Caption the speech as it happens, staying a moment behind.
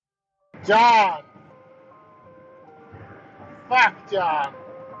John! Fuck, John.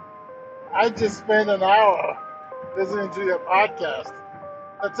 I just spent an hour listening to your podcast.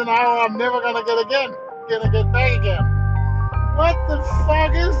 That's an hour I'm never gonna get back again. What the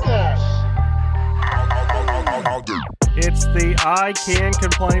fuck is that? It's the I Can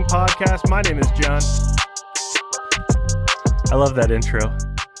Complain podcast. My name is John. I love that intro.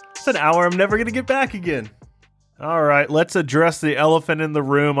 It's an hour I'm never gonna get back again. All right, let's address the elephant in the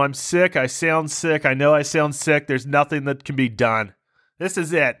room. I'm sick. I sound sick. I know I sound sick. There's nothing that can be done. This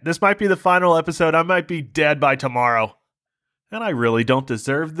is it. This might be the final episode. I might be dead by tomorrow. And I really don't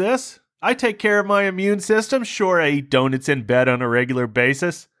deserve this. I take care of my immune system. Sure, I eat donuts in bed on a regular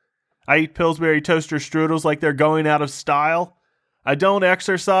basis. I eat Pillsbury toaster strudels like they're going out of style. I don't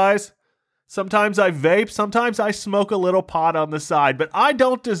exercise. Sometimes I vape. Sometimes I smoke a little pot on the side. But I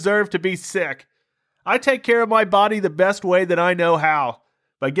don't deserve to be sick. I take care of my body the best way that I know how.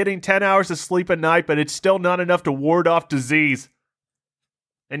 By getting 10 hours of sleep a night, but it's still not enough to ward off disease.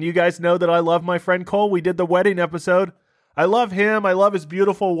 And you guys know that I love my friend Cole. We did the wedding episode. I love him. I love his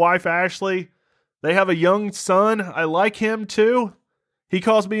beautiful wife, Ashley. They have a young son. I like him too. He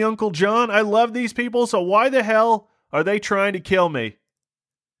calls me Uncle John. I love these people, so why the hell are they trying to kill me?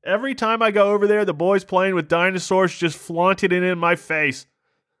 Every time I go over there, the boys playing with dinosaurs just flaunting it in my face.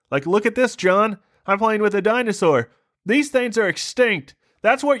 Like, look at this, John. I'm playing with a dinosaur. These things are extinct.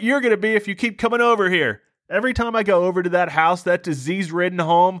 That's what you're going to be if you keep coming over here. Every time I go over to that house, that disease-ridden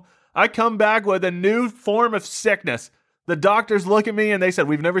home, I come back with a new form of sickness. The doctors look at me and they said,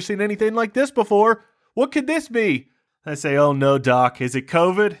 "We've never seen anything like this before. What could this be?" I say, "Oh no, doc. Is it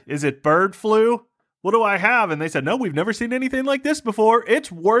COVID? Is it bird flu? What do I have?" And they said, "No, we've never seen anything like this before.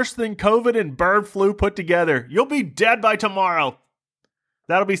 It's worse than COVID and bird flu put together. You'll be dead by tomorrow."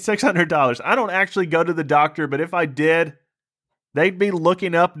 That'll be $600. I don't actually go to the doctor, but if I did, they'd be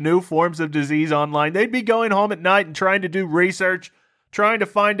looking up new forms of disease online. They'd be going home at night and trying to do research, trying to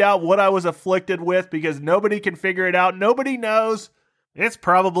find out what I was afflicted with because nobody can figure it out. Nobody knows. It's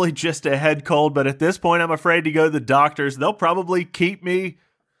probably just a head cold, but at this point, I'm afraid to go to the doctors. They'll probably keep me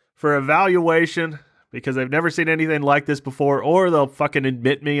for evaluation because I've never seen anything like this before, or they'll fucking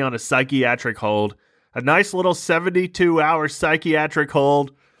admit me on a psychiatric hold. A nice little 72-hour psychiatric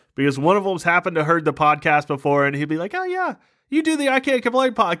hold because one of them's happened to heard the podcast before and he'd be like, "Oh yeah, you do the I Can't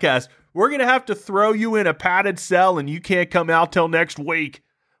Complain podcast. We're going to have to throw you in a padded cell and you can't come out till next week.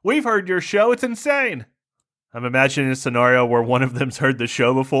 We've heard your show. It's insane." I'm imagining a scenario where one of them's heard the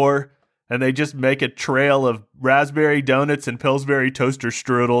show before and they just make a trail of raspberry donuts and Pillsbury toaster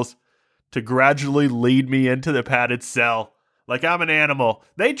strudels to gradually lead me into the padded cell. Like I'm an animal.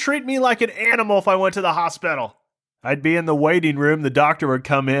 They'd treat me like an animal if I went to the hospital. I'd be in the waiting room. The doctor would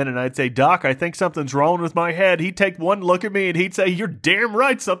come in and I'd say, "Doc, I think something's wrong with my head." He'd take one look at me and he'd say, "You're damn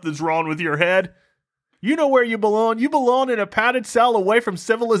right something's wrong with your head. You know where you belong. You belong in a padded cell away from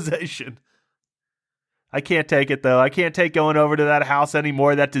civilization." I can't take it though. I can't take going over to that house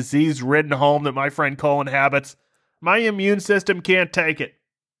anymore, that disease-ridden home that my friend Cole inhabits. My immune system can't take it.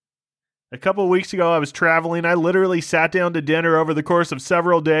 A couple weeks ago, I was traveling. I literally sat down to dinner over the course of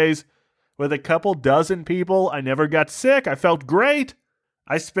several days with a couple dozen people. I never got sick. I felt great.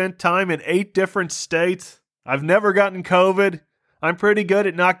 I spent time in 8 different states. I've never gotten COVID. I'm pretty good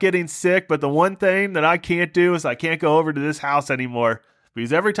at not getting sick, but the one thing that I can't do is I can't go over to this house anymore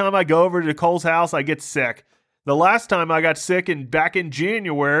because every time I go over to Cole's house, I get sick. The last time I got sick back in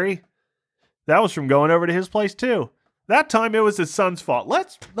January, that was from going over to his place too. That time it was his son's fault.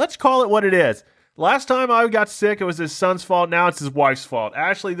 Let's call it what it is. Last time I got sick, it was his son's fault. Now it's his wife's fault.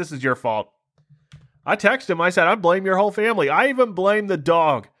 Ashley, this is your fault. I texted him. I said, "I blame your whole family. I even blame the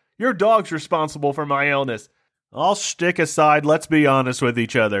dog. Your dog's responsible for my illness." All shtick aside, let's be honest with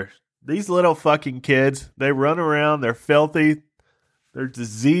each other. These little fucking kids, they run around. They're filthy. They're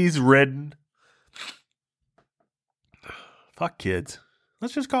disease-ridden. Fuck kids.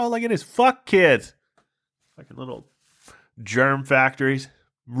 Let's just call it like it is. Fuck kids. Fucking little germ factories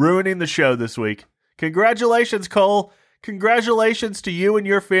ruining the show this week. Congratulations, Cole. Congratulations to you and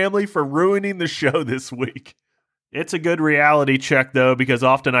your family for ruining the show this week. It's a good reality check, though, because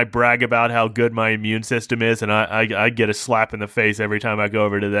often I brag about how good my immune system is, and I get a slap in the face every time I go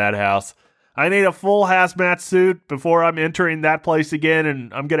over to that house. I need a full hazmat suit before I'm entering that place again,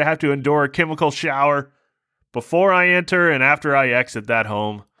 and I'm going to have to endure a chemical shower before I enter and after I exit that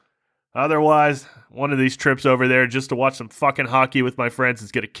home. Otherwise, one of these trips over there just to watch some fucking hockey with my friends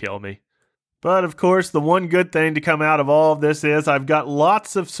is going to kill me. But, of course, the one good thing to come out of all of this is I've got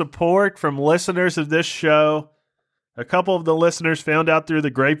lots of support from listeners of this show. A couple of the listeners found out through the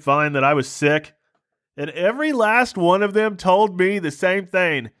grapevine that I was sick, and every last one of them told me the same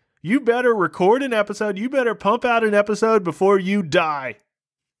thing. You better record an episode. You better pump out an episode before you die.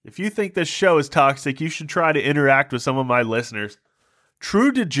 If you think this show is toxic, you should try to interact with some of my listeners.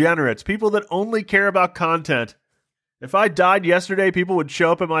 True degenerates, people that only care about content. If I died yesterday, people would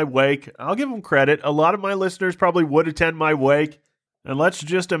show up at my wake. I'll give them credit. A lot of my listeners probably would attend my wake. And let's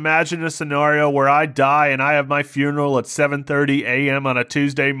just imagine a scenario where I die and I have my funeral at 7:30 a.m. on a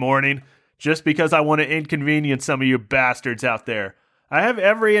Tuesday morning just because I want to inconvenience some of you bastards out there. I have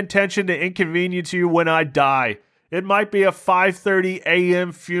every intention to inconvenience you when I die. It might be a 5:30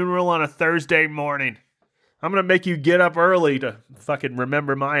 a.m. funeral on a Thursday morning. I'm going to make you get up early to fucking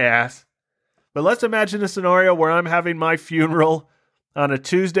remember my ass. But let's imagine a scenario where I'm having my funeral on a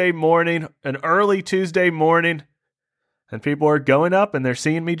Tuesday morning, an early Tuesday morning, and people are going up and they're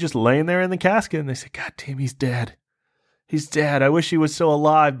seeing me just laying there in the casket and they say, God damn, he's dead. He's dead. I wish he was still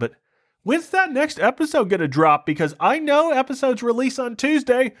alive. But when's that next episode going to drop? Because I know episodes release on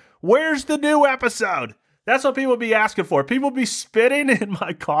Tuesday. Where's the new episode? That's what people be asking for. People be spitting in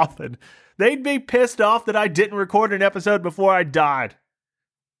my coffin. They'd be pissed off that I didn't record an episode before I died.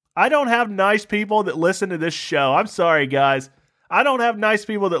 I don't have nice people that listen to this show. I'm sorry, guys. I don't have nice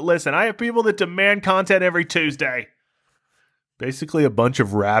people that listen. I have people that demand content every Tuesday. Basically a bunch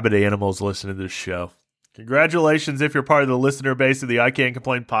of rabid animals listen to this show. Congratulations if you're part of the listener base of the I Can't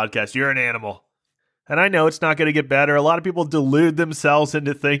Complain podcast. You're an animal. And I know it's not going to get better. A lot of people delude themselves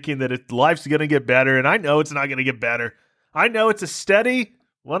into thinking that life's going to get better, and I know it's not going to get better. I know it's a steady,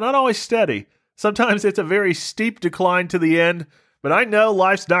 well, not always steady. Sometimes it's a very steep decline to the end, but I know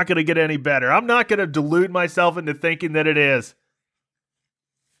life's not going to get any better. I'm not going to delude myself into thinking that it is.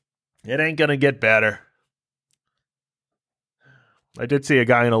 It ain't going to get better. I did see a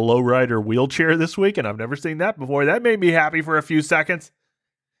guy in a lowrider wheelchair this week, and I've never seen that before. That made me happy for a few seconds.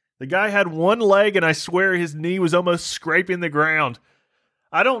 The guy had one leg, and I swear his knee was almost scraping the ground.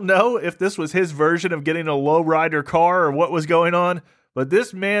 I don't know if this was his version of getting a lowrider car or what was going on, but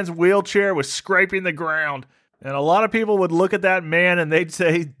this man's wheelchair was scraping the ground. And a lot of people would look at that man and they'd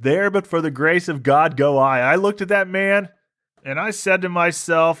say, there but for the grace of God go I. I looked at that man, and I said to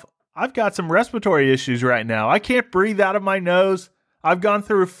myself, I've got some respiratory issues right now. I can't breathe out of my nose. I've gone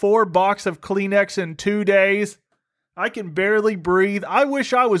through 4 boxes of Kleenex in 2 days. I can barely breathe. I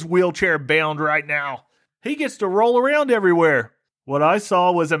wish I was wheelchair bound right now. He gets to roll around everywhere. What I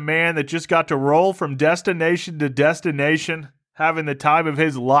saw was a man that just got to roll from destination to destination, having the time of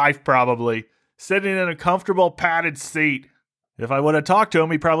his life probably, sitting in a comfortable padded seat. If I would have talked to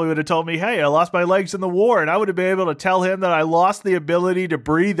him, he probably would have told me, hey, I lost my legs in the war, and I would have been able to tell him that I lost the ability to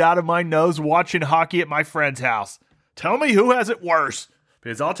breathe out of my nose watching hockey at my friend's house. Tell me who has it worse.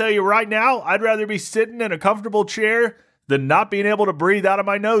 Because I'll tell you right now, I'd rather be sitting in a comfortable chair than not being able to breathe out of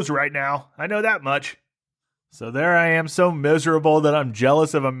my nose right now. I know that much. So there I am, so miserable that I'm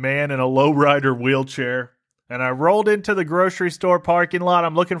jealous of a man in a lowrider wheelchair. And I rolled into the grocery store parking lot.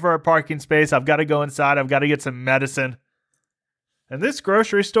 I'm looking for a parking space. I've got to go inside. I've got to get some medicine. And this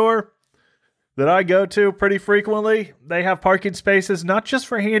grocery store that I go to pretty frequently, they have parking spaces not just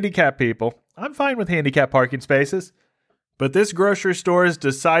for handicapped people. I'm fine with handicapped parking spaces. But this grocery store has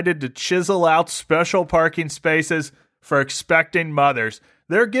decided to chisel out special parking spaces for expecting mothers.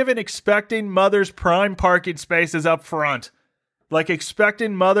 They're giving expecting mothers prime parking spaces up front. Like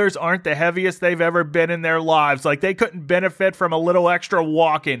expecting mothers aren't the heaviest they've ever been in their lives. Like they couldn't benefit from a little extra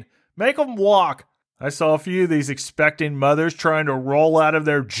walking. Make them walk. I saw a few of these expecting mothers trying to roll out of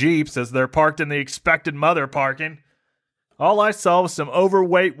their Jeeps as they're parked in the expected mother parking. All I saw was some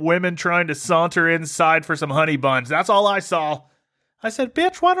overweight women trying to saunter inside for some honey buns. That's all I saw. I said,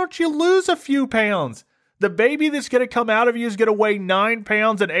 bitch, why don't you lose a few pounds? The baby that's going to come out of you is going to weigh 9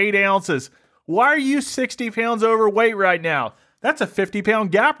 pounds and 8 ounces. Why are you 60 pounds overweight right now? That's a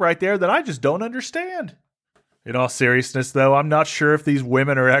 50-pound gap right there that I just don't understand. In all seriousness, though, I'm not sure if these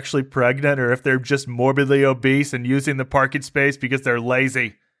women are actually pregnant or if they're just morbidly obese and using the parking space because they're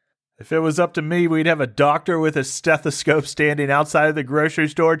lazy. If it was up to me, we'd have a doctor with a stethoscope standing outside of the grocery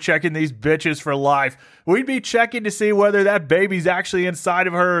store checking these bitches for life. We'd be checking to see whether that baby's actually inside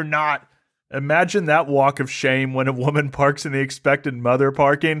of her or not. Imagine that walk of shame when a woman parks in the expected mother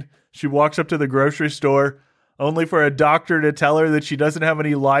parking. She walks up to the grocery store, only for a doctor to tell her that she doesn't have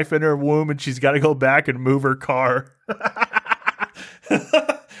any life in her womb and she's got to go back and move her car.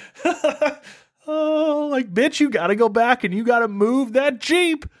 Oh, like, bitch, you got to go back and you got to move that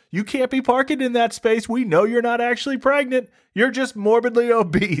Jeep. You can't be parking in that space. We know you're not actually pregnant. You're just morbidly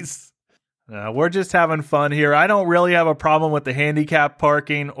obese. We're just having fun here. I don't really have a problem with the handicap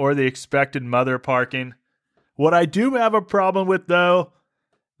parking or the expected mother parking. What I do have a problem with, though,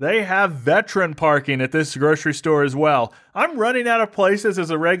 They have veteran parking at this grocery store as well. I'm running out of places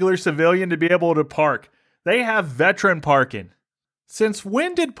as a regular civilian to be able to park. They have veteran parking. Since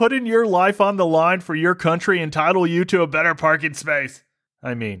when did putting your life on the line for your country entitle you to a better parking space?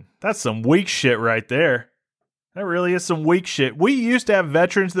 I mean, that's some weak shit right there. That really is some weak shit. We used to have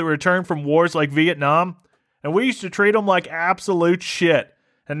veterans that returned from wars like Vietnam, and we used to treat them like absolute shit.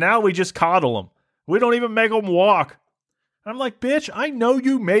 And now we just coddle them. We don't even make them walk. I'm like, bitch, I know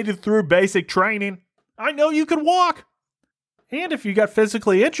you made it through basic training. I know you could walk. And if you got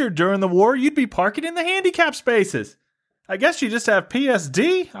physically injured during the war, you'd be parking in the handicap spaces. I guess you just have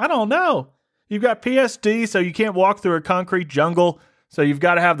PSD? I don't know. You've got PSD, so you can't walk through a concrete jungle, so you've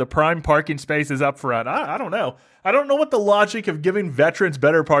got to have the prime parking spaces up front. I don't know. I don't know what the logic of giving veterans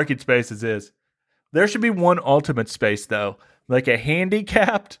better parking spaces is. There should be one ultimate space, though, like a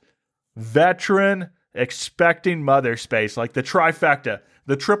handicapped veteran expecting mother space, like the trifecta,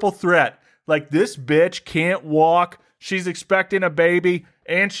 the triple threat. Like, this bitch can't walk, she's expecting a baby,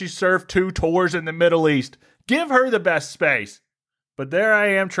 and she served 2 tours in the Middle East. Give her the best space. But there I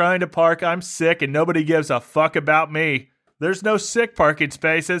am trying to park. I'm sick and nobody gives a fuck about me. There's no sick parking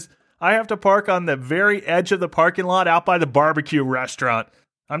spaces. I have to park on the very edge of the parking lot out by the barbecue restaurant.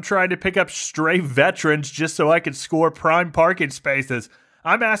 I'm trying to pick up stray veterans just so I can score prime parking spaces.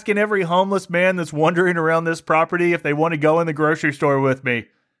 I'm asking every homeless man that's wandering around this property if they want to go in the grocery store with me.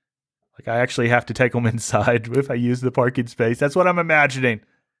 Like, I actually have to take them inside if I use the parking space. That's what I'm imagining.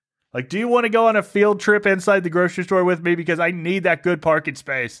 Like, do you want to go on a field trip inside the grocery store with me? Because I need that good parking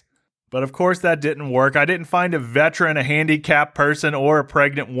space. But of course that didn't work. I didn't find a veteran, a handicapped person, or a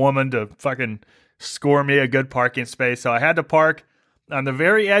pregnant woman to fucking score me a good parking space. So I had to park on the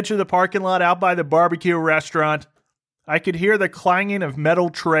very edge of the parking lot out by the barbecue restaurant. I could hear the clanging of metal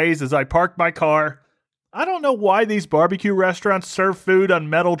trays as I parked my car. I don't know why these barbecue restaurants serve food on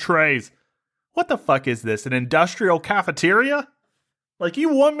metal trays. What the fuck is this, an industrial cafeteria? Like, you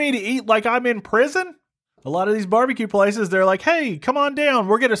want me to eat like I'm in prison? A lot of these barbecue places, they're like, hey, come on down.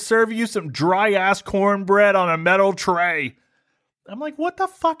 We're going to serve you some dry-ass cornbread on a metal tray. I'm like, what the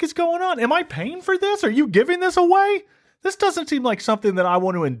fuck is going on? Am I paying for this? Are you giving this away? This doesn't seem like something that I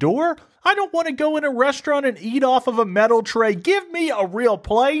want to endure. I don't want to go in a restaurant and eat off of a metal tray. Give me a real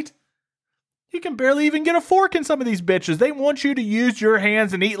plate. You can barely even get a fork in some of these bitches. They want you to use your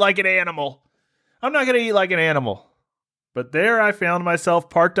hands and eat like an animal. I'm not going to eat like an animal. But there I found myself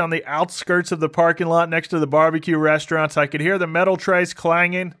parked on the outskirts of the parking lot next to the barbecue restaurants. I could hear the metal trays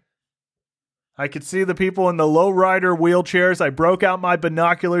clanging. I could see the people in the lowrider wheelchairs. I broke out my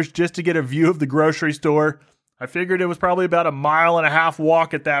binoculars just to get a view of the grocery store. I figured it was probably about a 1.5 mile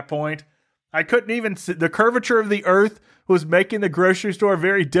walk at that point. I couldn't even see. The curvature of the earth was making the grocery store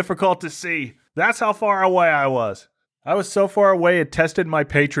very difficult to see. That's how far away I was. I was so far away it tested my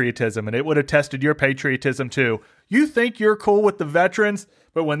patriotism, and it would have tested your patriotism too. You think you're cool with the veterans,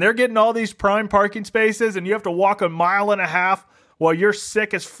 but when they're getting all these prime parking spaces and you have to walk 1.5 miles while you're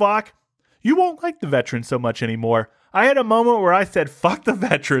sick as fuck, you won't like the veterans so much anymore. I had a moment where I said, fuck the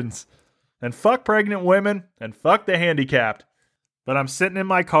veterans, and fuck pregnant women, and fuck the handicapped. But I'm sitting in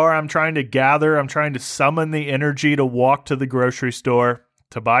my car, I'm trying to summon the energy to walk to the grocery store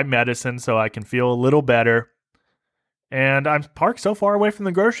to buy medicine so I can feel a little better. And I'm parked so far away from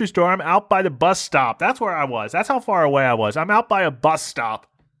the grocery store, I'm out by the bus stop. That's where I was. That's how far away I was. I'm out by a bus stop.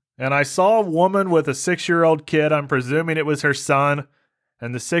 And I saw a woman with a 6-year-old kid. I'm presuming it was her son.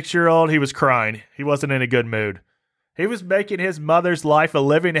 And the 6-year-old, he was crying. He wasn't in a good mood. He was making his mother's life a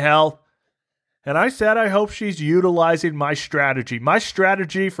living hell. And I said, I hope she's utilizing my strategy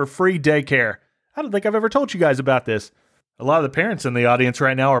for free daycare. I don't think I've ever told you guys about this. A lot of the parents in the audience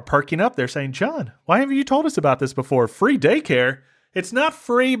right now are perking up. They're saying, John, why haven't you told us about this before? Free daycare? It's not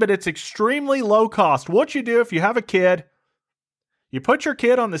free, but it's extremely low cost. What you do if you have a kid, you put your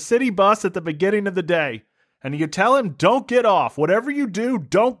kid on the city bus at the beginning of the day, and you tell him, don't get off. Whatever you do,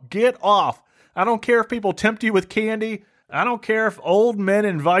 don't get off. I don't care if people tempt you with candy. I don't care if old men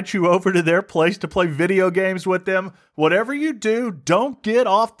invite you over to their place to play video games with them. Whatever you do, don't get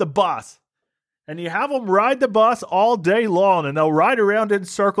off the bus. And you have them ride the bus all day long, and they'll ride around in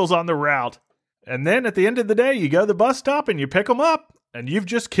circles on the route. And then at the end of the day, you go to the bus stop and you pick them up, and you've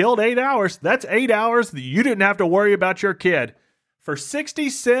just killed 8 hours. That's 8 hours that you didn't have to worry about your kid. For 60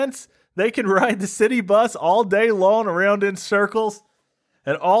 cents, they can ride the city bus all day long around in circles,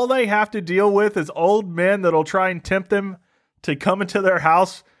 and all they have to deal with is old men that'll try and tempt them to come into their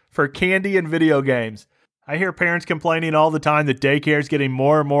house for candy and video games. I hear parents complaining all the time that daycare is getting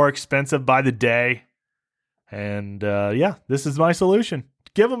more and more expensive by the day. And yeah, this is my solution.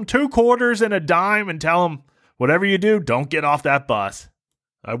 Give them 2 quarters and a dime and tell them, whatever you do, don't get off that bus.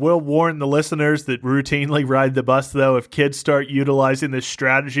 I will warn the listeners that routinely ride the bus, though, if kids start utilizing this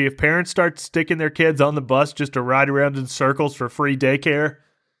strategy, if parents start sticking their kids on the bus just to ride around in circles for free daycare,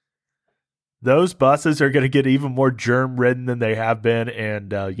 those buses are going to get even more germ-ridden than they have been,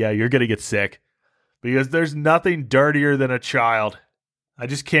 and you're going to get sick. Because there's nothing dirtier than a child. I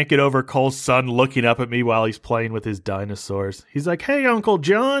just can't get over Cole's son looking up at me while he's playing with his dinosaurs. He's like, "Hey, Uncle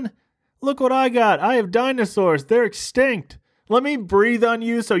John, look what I got. I have dinosaurs. They're extinct. Let me breathe on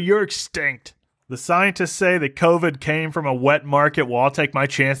you so you're extinct." The scientists say that COVID came from a wet market. Well, I'll take my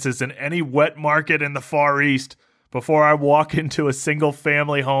chances in any wet market in the Far East before I walk into a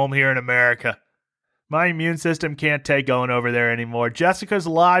single-family home here in America. My immune system can't take going over there anymore. Jessica's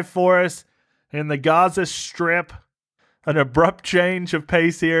live for us in the Gaza Strip. An abrupt change of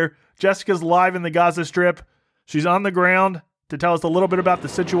pace here. Jessica's live in the Gaza Strip. She's on the ground to tell us a little bit about the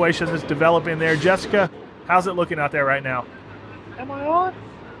situation that's developing there. Jessica, how's it looking out there right now? Am I on?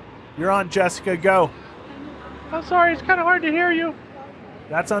 You're on, Jessica. Go. I'm sorry, it's kind of hard to hear you.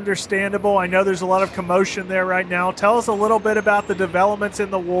 That's understandable. I know there's a lot of commotion there right now. Tell us a little bit about the developments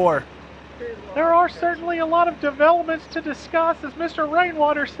in the war. There are certainly a lot of developments to discuss, as Mr.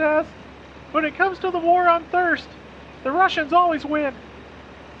 Rainwater says. When it comes to the war on thirst, the Russians always win.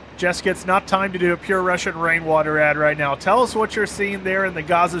 Jessica, it's not time to do a pure Russian Rainwater ad right now. Tell us what you're seeing there in the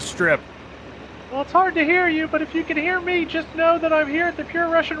Gaza Strip. Well, it's hard to hear you, but if you can hear me, just know that I'm here at the Pure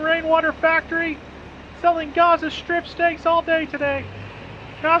Russian Rainwater Factory selling Gaza Strip steaks all day today.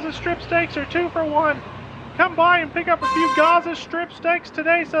 Gaza Strip steaks are 2 for 1. Come by and pick up a few Gaza Strip steaks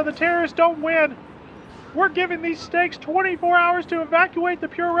today so the terrorists don't win. We're giving these steaks 24 hours to evacuate the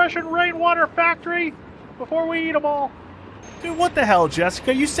Pure Russian Rainwater Factory before we eat them all. Dude, what the hell,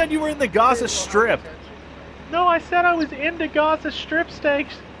 Jessica? You said you were in the Gaza Strip. No, I said I was into Gaza Strip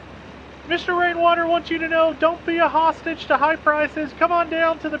steaks. Mr. Rainwater wants you to know, don't be a hostage to high prices. Come on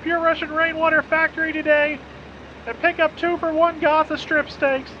down to the Pure Russian Rainwater Factory today and pick up 2 for 1 Gaza Strip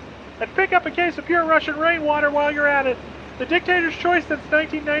steaks. And pick up a case of Pure Russian Rainwater while you're at it. The dictator's choice since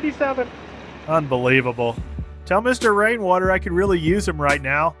 1997. Unbelievable. Tell Mr. Rainwater I could really use him right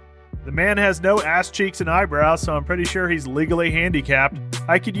now. The man has no ass cheeks and eyebrows, so I'm pretty sure he's legally handicapped.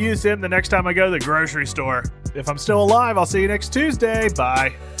 I could use him the next time I go to the grocery store. If I'm still alive, I'll see you next Tuesday.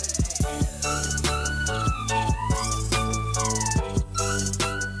 Bye.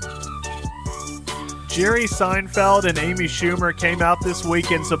 Jerry Seinfeld and Amy Schumer came out this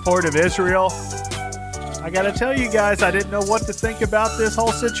week in support of Israel. I gotta tell you guys, I didn't know what to think about this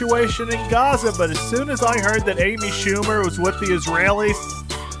whole situation in Gaza, but as soon as I heard that Amy Schumer was with the Israelis,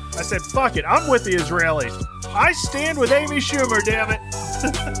 I said, fuck it, I'm with the Israelis. I stand with Amy Schumer, damn it.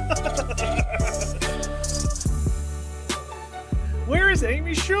 Where is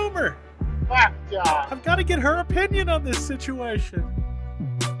Amy Schumer? Fuck yeah. I've got to get her opinion on this situation.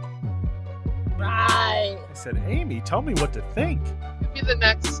 Right. I said, Amy, tell me what to think. Be the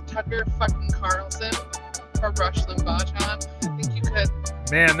next Tucker fucking Carlson or Rush Limbaugh. I think you could.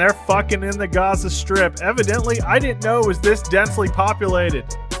 Man, they're fucking in the Gaza Strip. Evidently, I didn't know it was this densely populated.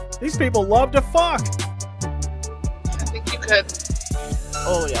 These people love to fuck. I think you could.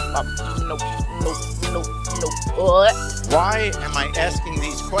 Oh yeah. Nope. What? Why am I asking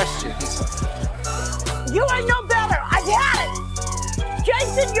these questions? You ain't no better. I've had it.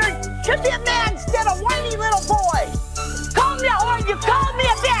 Jason, you should be a man instead of whiny little boy. Call me a whore, you call me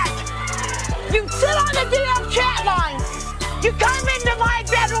a bitch. You sit on the damn chat line. You come into my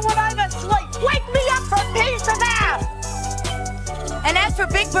bedroom when I'm asleep. Wake me up for a piece of ass. And as for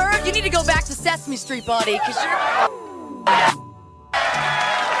Big Bird, you need to go back to Sesame Street, buddy, because you're...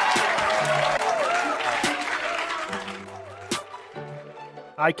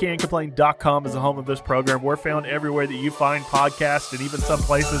 ICanComplain.com is the home of this program. We're found everywhere that you find podcasts and even some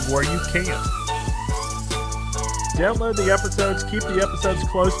places where you can't. Download the episodes, keep the episodes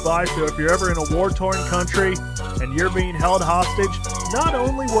close by, so if you're ever in a war-torn country and you're being held hostage, not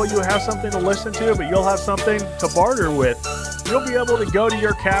only will you have something to listen to, but you'll have something to barter with. You'll be able to go to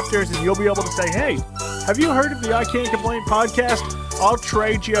your captors and you'll be able to say, hey, have you heard of the I Can't Complain podcast? I'll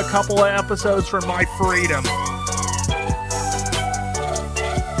trade you a couple of episodes for my freedom.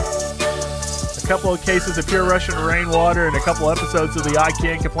 A couple of cases of Pure Russian Rainwater and a couple episodes of the I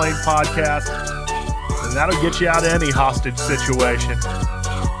Can't Complain podcast. And that'll get you out of any hostage situation.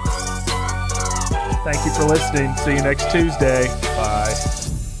 Thank you for listening. See you next Tuesday. Bye.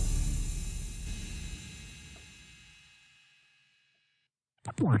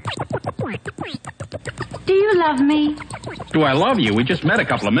 Do you love me? Do I love you? We just met a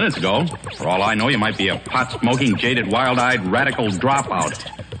couple of minutes ago. For all I know, you might be a pot-smoking, jaded, wild-eyed, radical dropout.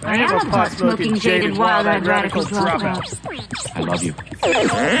 I am a pot-smoking, jaded, wild-eyed radical dropout. I love you.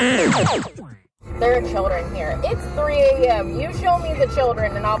 There are children here. It's 3 a.m. You show me the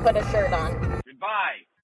children and I'll put a shirt on.